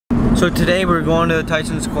So today we're going to the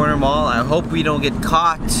Tysons Corner Mall. I hope we don't get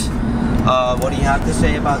caught. What do you have to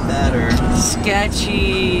say about that? Or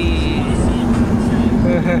sketchy.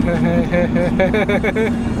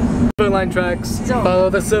 Silver line tracks. Follow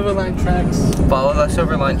the silver line tracks. Follow the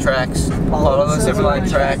silver line tracks. Follow the silver line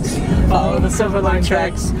tracks. Follow the silver line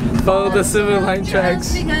tracks. Follow the silver line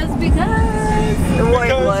tracks.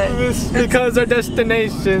 Because our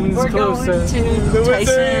destination's closer. The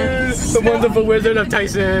wizard, the wonderful wizard of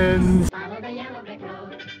Tysons.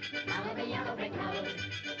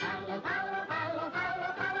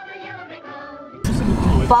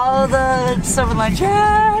 Follow the silver line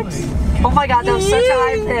tracks. Oh my god, that was such a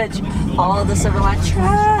high pitch. Follow the silver line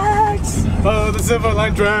tracks. Follow the silver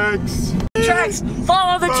line tracks. Tracks.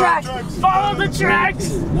 Follow the tracks. Follow the tracks.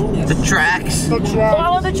 the tracks.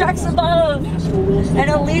 Follow the tracks above, and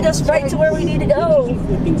it'll lead us right to where we need to go.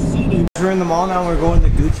 We're in the mall now. We're going to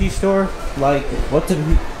the Gucci store. Like, what's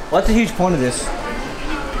the huge point of this?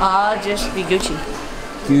 Just be Gucci.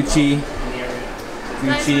 Gucci.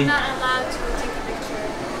 Guys, we're not allowed to take a picture.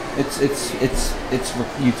 It's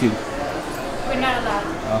YouTube. We're not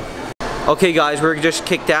allowed. Okay, guys, we're just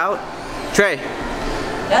kicked out. Trey.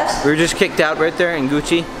 Yes? We were just kicked out right there in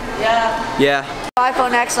Gucci. Yeah. Yeah.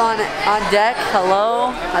 iPhone X on deck.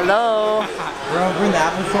 Hello. Hello. We're in the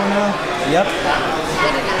Apple store now. Yep.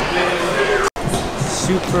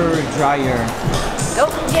 Super dryer.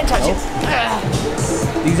 Nope, can't touch it.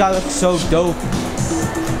 These guys look so dope.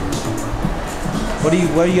 What do you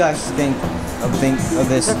guys think of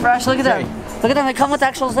this? They're fresh. Look at them. Look at them. They come with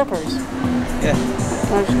actual zippers. Yeah.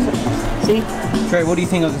 See? Trey, what do you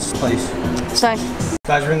think of this place? It's nice.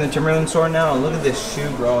 Guys, we're in the Timberland store now. Look at this shoe,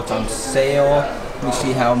 bro. It's on sale. Let me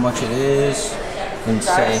see how much it is. And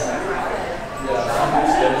say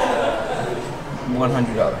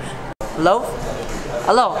 $100. Hello?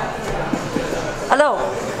 Hello? Hello?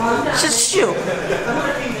 It's just a shoe.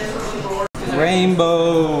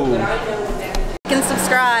 Rainbow. You can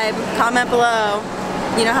subscribe, comment below.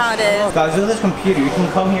 You know how it is. Guys, look at this computer. You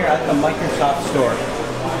can come here at the Microsoft store.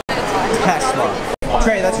 Tesla.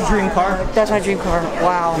 Trey, that's your dream car? That's my dream car.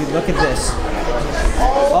 Wow. Dude, look at this.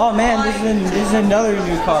 Oh man, this is another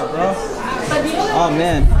new car, bro. Oh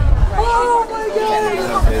man. Oh my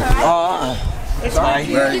god. It's fine.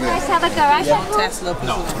 Very You good. guys have a garage at home? Tesla.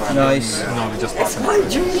 No. Nice. No, we just bought My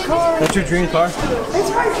dream car. That's your dream car? It's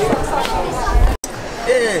my dream car.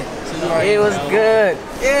 Yeah. It was good.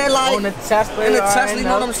 Yeah, like On the Tesla, in the Tesla, you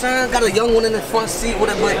know what I'm saying? Got a young one in the front seat with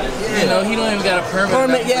it, but You know, he don't even got a permit.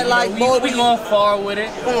 Permit, yeah, like, boy, we going far with it.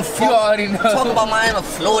 going You already know. Talk about Miami,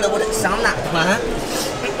 Florida with it. So I'm not playing.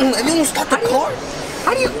 And then you start the car.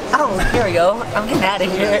 How do you? Oh, here we go. I'm getting out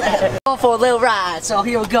of here. Going for a little ride. So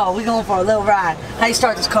here we go. We're going for a little ride. How you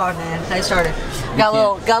start this car, man? How you start it? Got a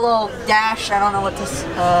little dash. I don't know what this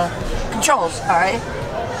controls. All right.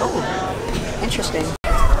 Oh, interesting.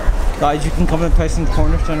 Guys, you can come to Tysons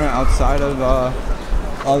Corner Center outside of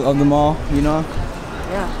the mall, you know?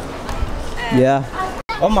 Yeah. Yeah.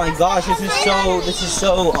 Oh my gosh, this is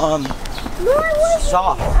so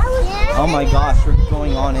soft. Oh my gosh, we're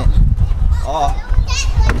going on it. Oh.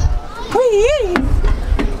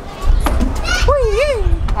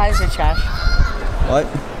 Is it trash? What?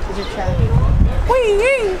 Is it trash?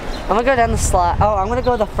 I'm gonna go down the slide. Oh, I'm gonna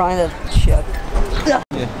go to the front of the truck. Yeah.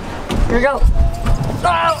 Here we go. Oh,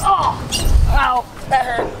 oh, ow, that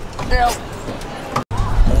hurt. No.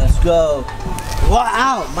 Let's go.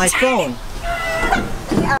 Wow, my phone.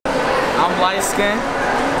 I'm light skinned.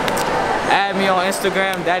 Add me on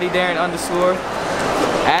Instagram, Daddy Darren _.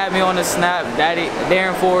 Add me on the Snap, Daddy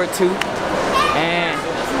Darren _2. And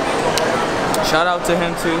shout out to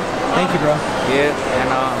him too. Thank you, bro. Yeah,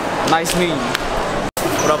 and nice meeting you.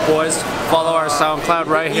 What up, boys? Follow our SoundCloud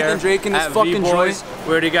right here Drake and his at fucking V-Boys.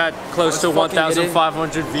 We already got close to Let's fucking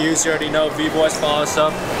 1,500 views. You already know V-Boys. Follow us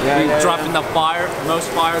up. Yeah, Dropping the most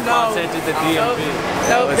fire content in the DMV.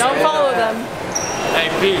 No, don't follow them. Hey,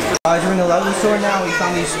 peace. Guys, we're in the Lego store now. We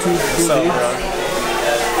found these two dudes. Bro?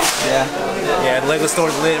 Yeah. Yeah, the Lego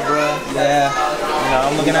store's lit, bro. Yeah. You know,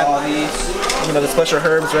 I'm looking at all these. the special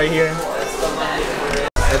herbs right here.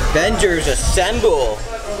 Avengers Assemble.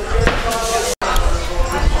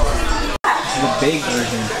 The big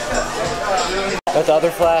version. Got the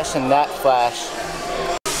other Flash and that Flash.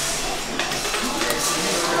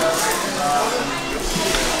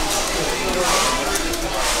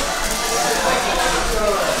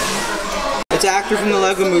 It's an actor from the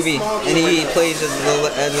Lego movie, and he plays as a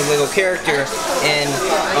Lego character in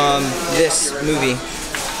this movie,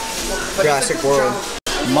 Jurassic World.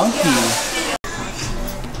 Monkey.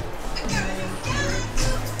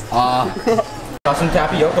 Got some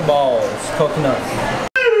tapioca balls, coconut.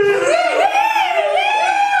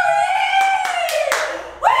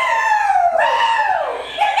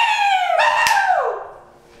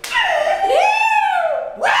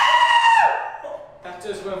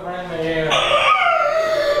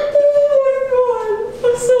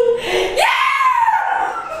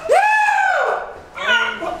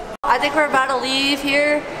 think we're about to leave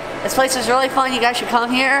here. This place is really fun. You guys should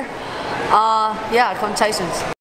come here. Yeah, come to Tysons.